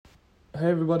Hey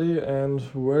everybody, and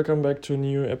welcome back to a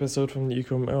new episode from the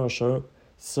Ecom Error Show.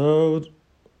 So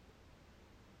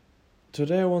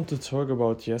today I want to talk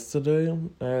about yesterday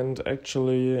and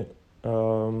actually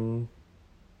um,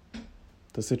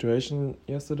 the situation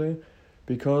yesterday,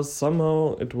 because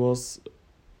somehow it was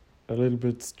a little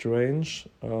bit strange.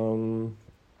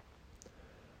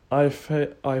 I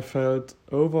felt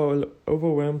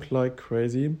overwhelmed like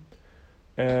crazy,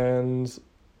 and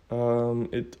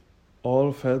it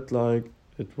all felt like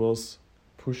it was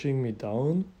pushing me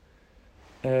down,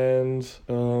 and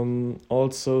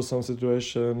also some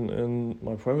situation in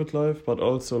my private life, but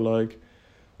also like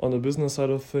on the business side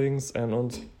of things, and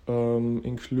on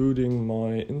including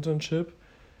my internship.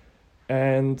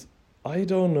 And I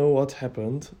don't know what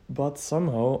happened, but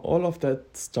somehow all of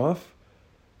that stuff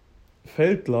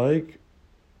felt like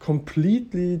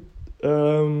completely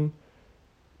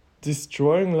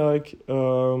destroying like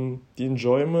the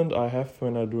enjoyment I have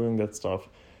when I'm doing that stuff.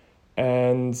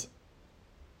 And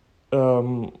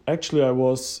actually I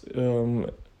was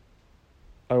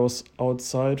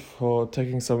outside for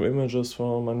taking some images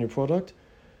for my new product,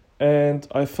 and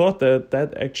I thought that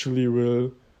that actually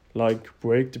will like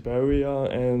break the barrier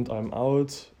and I'm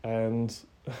out, and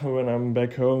when I'm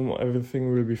back home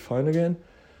everything will be fine again.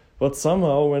 But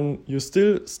somehow when you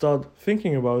still start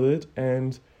thinking about it,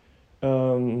 and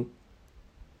um,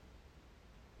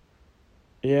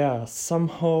 yeah,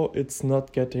 somehow it's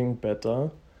not getting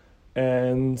better.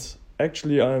 And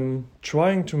actually I'm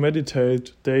trying to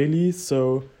meditate daily,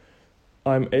 so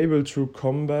I'm able to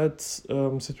combat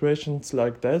situations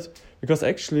like that, because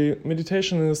actually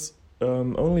meditation is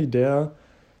only there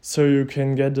so you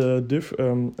can get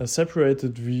a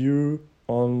separated view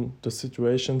on the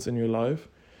situations in your life,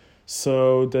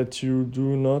 so that you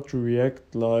do not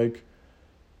react like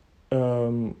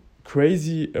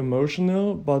crazy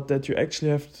emotional, but that you actually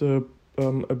have the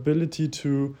ability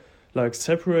to like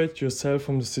separate yourself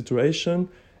from the situation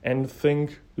and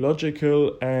think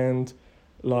logical and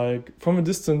like from a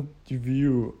distant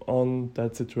view on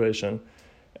that situation.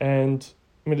 And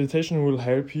meditation will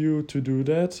help you to do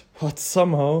that. But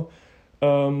somehow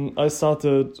I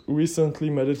started recently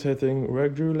meditating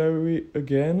regularly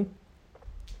again,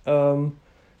 um,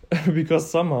 because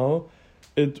somehow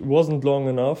it wasn't long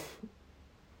enough,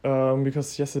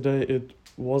 because yesterday it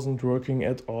wasn't working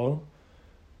at all.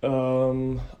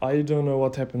 I don't know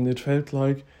what happened. It felt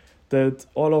like that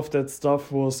all of that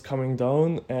stuff was coming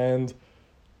down, and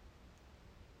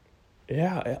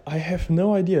yeah, I have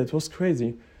no idea. It was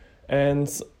crazy, and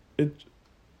it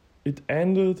it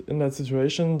ended in that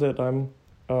situation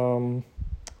um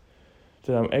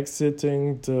that I'm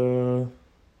exiting the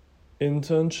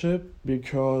internship,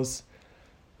 because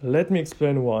let me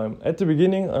explain why. At the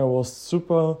beginning, I was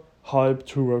super hyped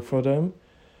to work for them,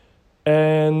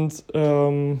 and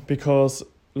because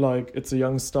like it's a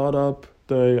young startup,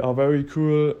 they are very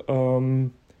cool,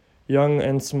 young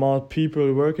and smart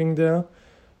people working there.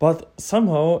 But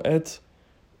somehow at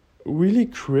really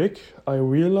quick I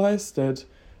realized that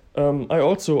I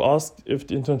also asked if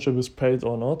the internship is paid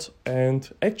or not, and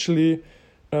actually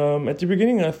at the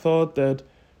beginning I thought that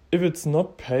if it's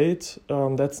not paid,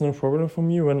 that's no problem for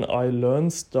me. When I learn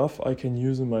stuff I can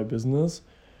use in my business.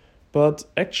 But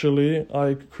actually,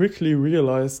 I quickly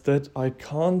realized that I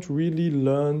can't really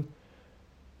learn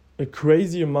a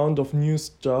crazy amount of new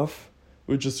stuff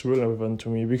which is relevant to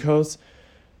me. Because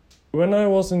when I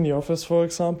was in the office, for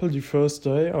example, the first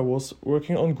day I was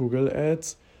working on Google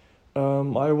Ads.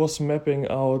 I was mapping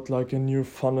out like a new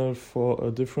funnel for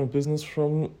a different business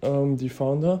from the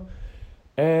founder.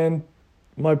 And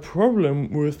my problem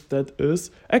with that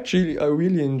is actually I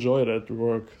really enjoy that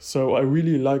work. So I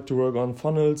really like to work on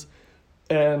funnels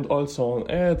and also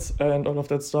on ads and all of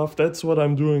that stuff. That's what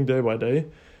I'm doing day by day.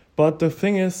 But the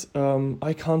thing is,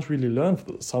 I can't really learn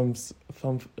something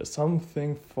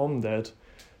from that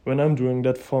when I'm doing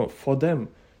that for them.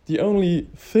 The only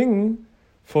thing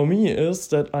for me is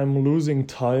that I'm losing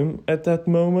time at that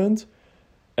moment,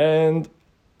 and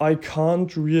I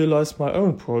can't realize my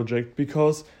own project,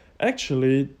 because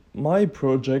actually my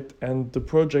project and the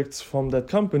projects from that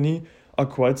company are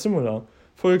quite similar.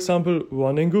 For example,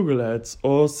 running Google Ads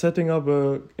or setting up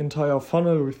an entire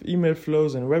funnel with email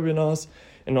flows and webinars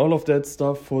and all of that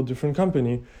stuff for a different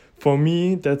company. For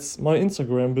me, that's my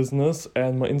Instagram business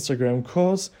and my Instagram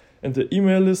course and the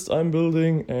email list I'm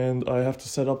building, and I have to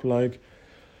set up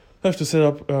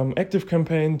Active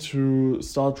Campaign to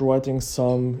start writing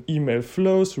some email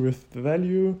flows with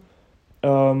value.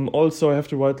 Also, I have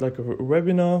to write like a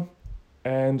webinar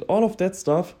and all of that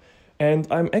stuff. And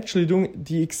I'm actually doing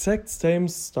the exact same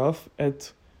stuff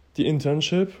at the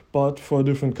internship, but for a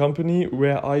different company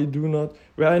where I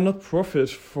not profit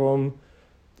from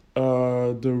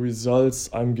the results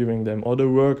I'm giving them or the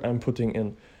work I'm putting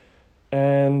in.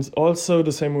 And also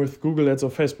the same with Google Ads or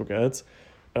Facebook ads.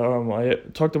 I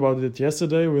talked about it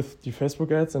yesterday with the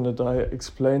Facebook ads, and that I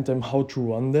explained them how to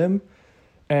run them.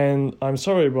 And I'm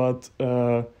sorry, but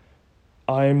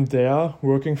I'm there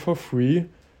working for free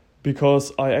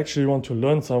because I actually want to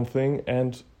learn something.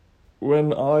 And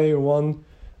when I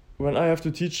have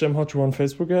to teach them how to run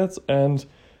Facebook ads, and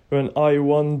when I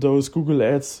run those Google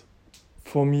ads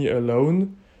for me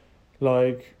alone,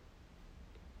 like,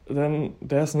 then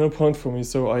there's no point for me.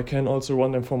 So I can also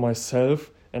run them for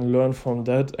myself and learn from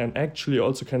that, and actually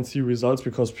also can see results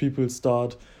because people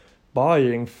start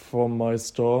buying from my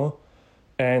store,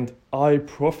 and I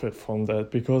profit from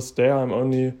that because there I'm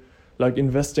only like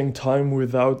investing time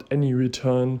without any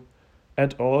return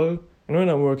at all. And when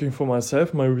I'm working for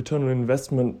myself, my return on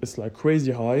investment is like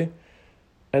crazy high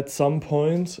at some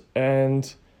point.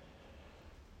 And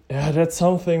yeah, that's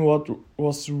something what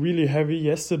was really heavy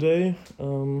yesterday. I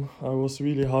was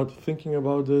really hard thinking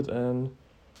about it, and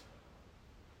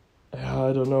yeah,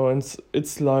 I don't know. And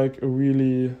it's like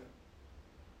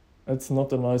it's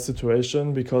not a nice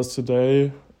situation because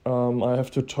today I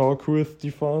have to talk with the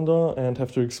founder and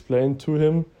have to explain to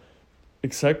him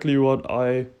exactly what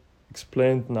I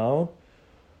explained now,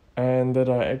 and that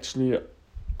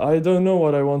I don't know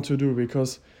what I want to do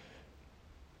because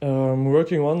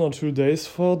working 1 or 2 days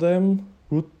for them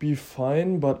would be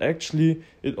fine, but actually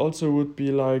it also would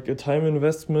be like a time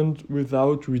investment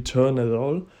without return at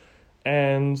all.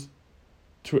 And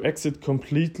to exit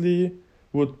completely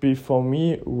would be for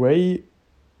me way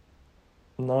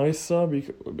nicer,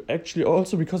 actually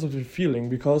also because of the feeling,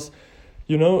 because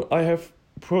I have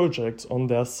projects on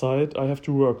their side I have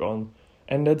to work on,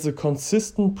 and that's a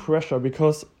consistent pressure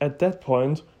because at that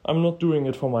point I'm not doing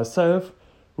it for myself,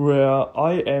 where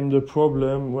I am the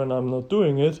problem when I'm not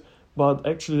doing it, but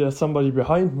actually there's somebody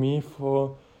behind me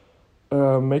for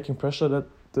making pressure that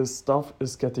this stuff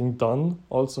is getting done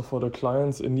also for the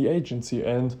clients in the agency.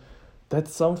 And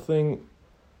that's something,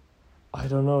 I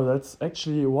don't know, that's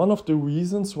actually one of the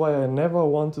reasons why I never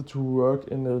wanted to work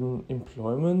in an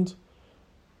employment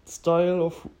style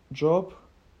of job.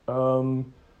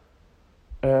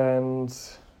 And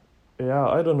yeah,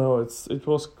 I don't know, it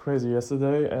was crazy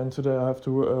yesterday, and today I have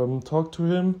to talk to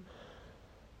him.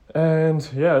 And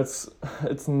yeah, it's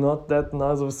not that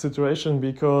nice of a situation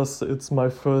because it's my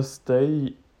first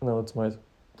day. No,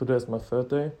 today is my third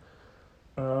day.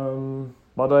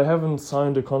 But I haven't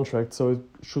signed a contract, so it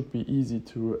should be easy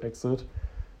to exit.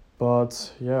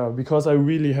 But yeah, because I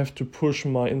really have to push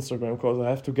my Instagram course, I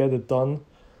have to get it done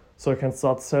so I can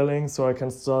start selling, so I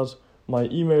can start my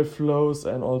email flows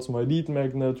and also my lead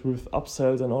magnet with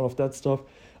upsells and all of that stuff.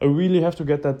 I really have to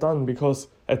get that done because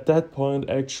at that point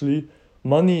actually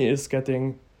money is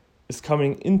coming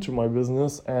into my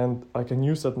business, and I can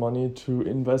use that money to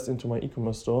invest into my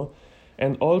e-commerce store.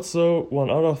 And also one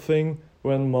other thing,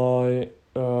 when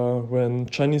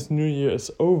Chinese New Year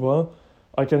is over,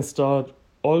 I can start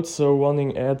also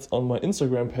running ads on my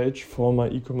Instagram page for my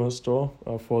e-commerce store,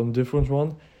 for a different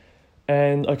one.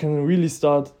 And I can really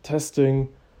start testing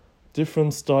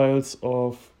different styles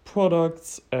of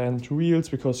products and reels,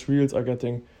 because reels are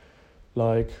getting,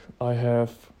 like, I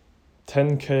have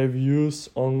 10k views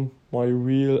on my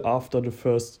reel after the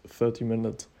first 30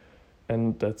 minutes,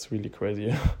 and that's really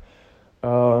crazy.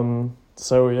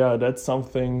 So yeah, that's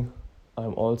something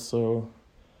I'm also,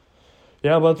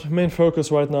 but main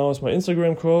focus right now is my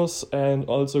Instagram course and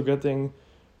also getting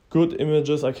good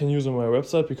images I can use on my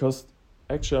website, because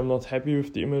actually I'm not happy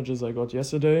with the images I got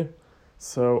yesterday,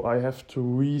 so I have to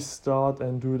restart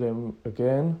and do them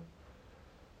again.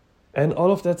 And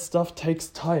all of that stuff takes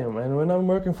time. And when I'm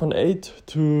working from 8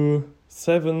 to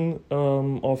 7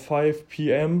 or 5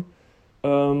 p.m.,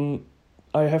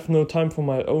 I have no time for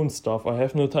my own stuff. I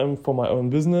have no time for my own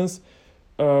business.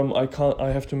 I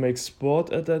have to make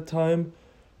sport at that time.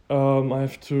 I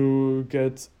have to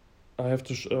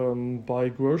buy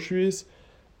groceries,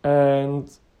 and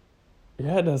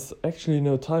there's actually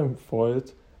no time for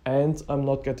it, and I'm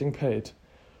not getting paid.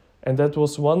 And that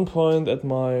was one point at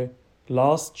my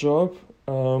last job.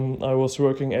 I was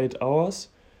working 8 hours,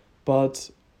 but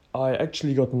I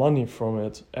actually got money from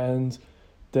it, and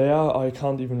there I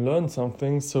can't even learn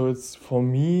something, so it's for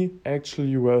me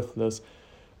actually worthless.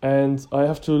 And I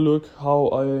have to look how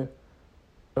I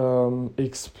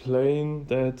explain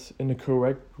that in a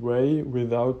correct way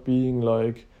without being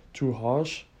like too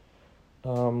harsh,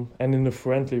 and in a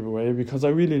friendly way, because I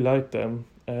really like them.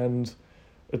 And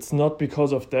it's not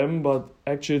because of them, but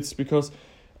actually it's because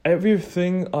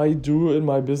everything I do in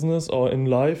my business or in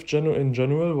life in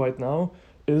general right now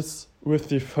is with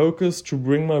the focus to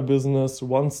bring my business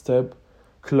one step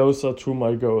closer to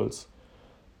my goals.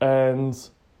 And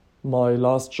my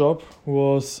last job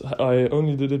I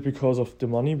only did it because of the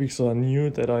money, because I knew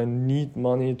that I need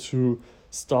money to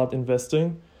start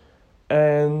investing.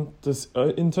 And this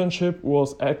internship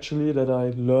was actually that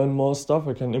I learn more stuff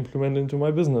I can implement into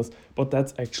my business. But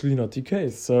that's actually not the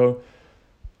case. So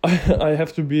I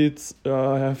have to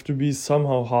be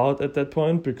somehow hard at that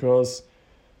point, because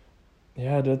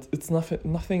that it's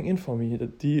nothing in for me.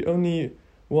 That the only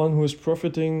one who is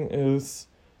profiting is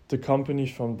the company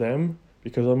from them,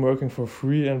 because I'm working for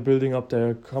free and building up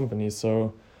their company.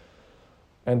 So,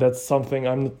 and that's something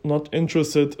I'm not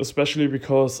interested, especially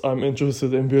because I'm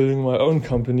interested in building my own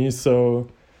company. So,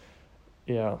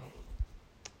 yeah.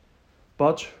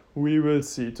 But we will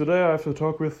see. Today I have to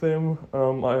talk with him.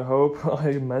 I hope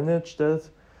I manage that.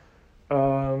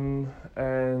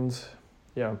 And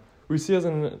yeah, we see us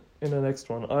in the next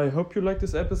one. I hope you like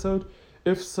this episode.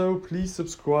 If so, please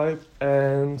subscribe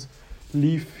and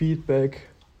leave feedback.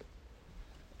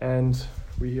 And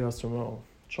we hear us tomorrow.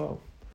 Ciao.